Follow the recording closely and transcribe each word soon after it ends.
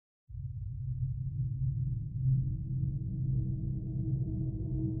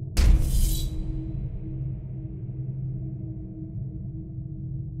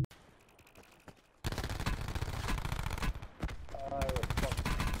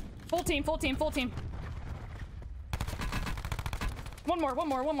Full team, full team, full team. One more, one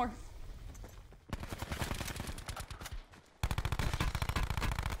more, one more.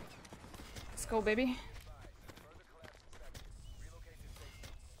 Let's go, baby.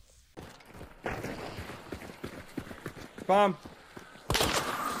 Bomb.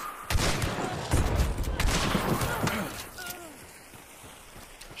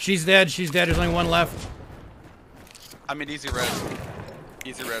 She's dead. She's dead. There's only one left. I'm in easy res.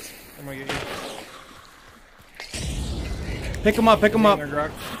 Easy res. I'm gonna get you. Pick him up. Pick him up.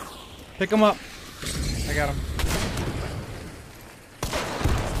 Pick him up. I got him.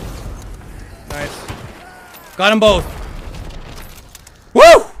 Nice. Got them both. Woo!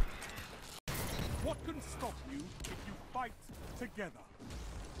 What can stop you if you fight together?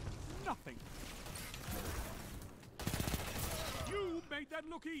 Nothing. You made that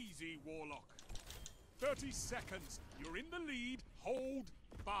look easy, Warlock. 30 seconds. You're in the lead. Hold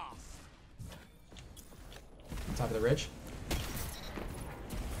fast. Top of the ridge.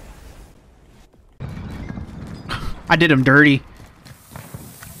 I did him dirty.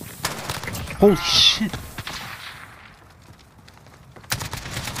 Holy shit.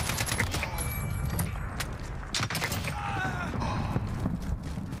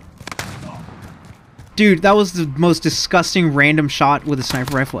 Dude, that was the most disgusting random shot with a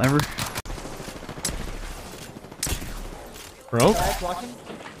sniper rifle ever. Bro?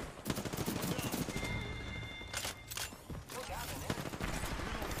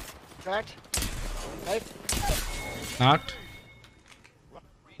 Cracked. Right. Knocked.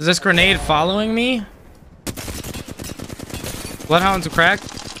 Is this grenade following me? Bloodhound's cracked.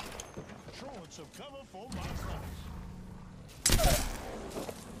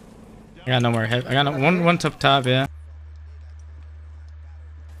 I got no more hit. I got no, one top, yeah.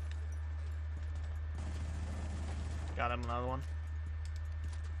 Got him, another one.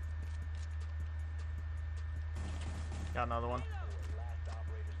 Got another one.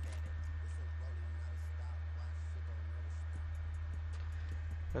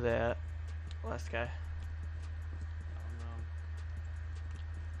 Where they at? Last guy.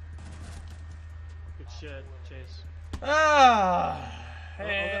 Good shit, Chase. Ah!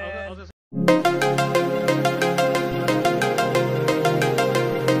 I'll just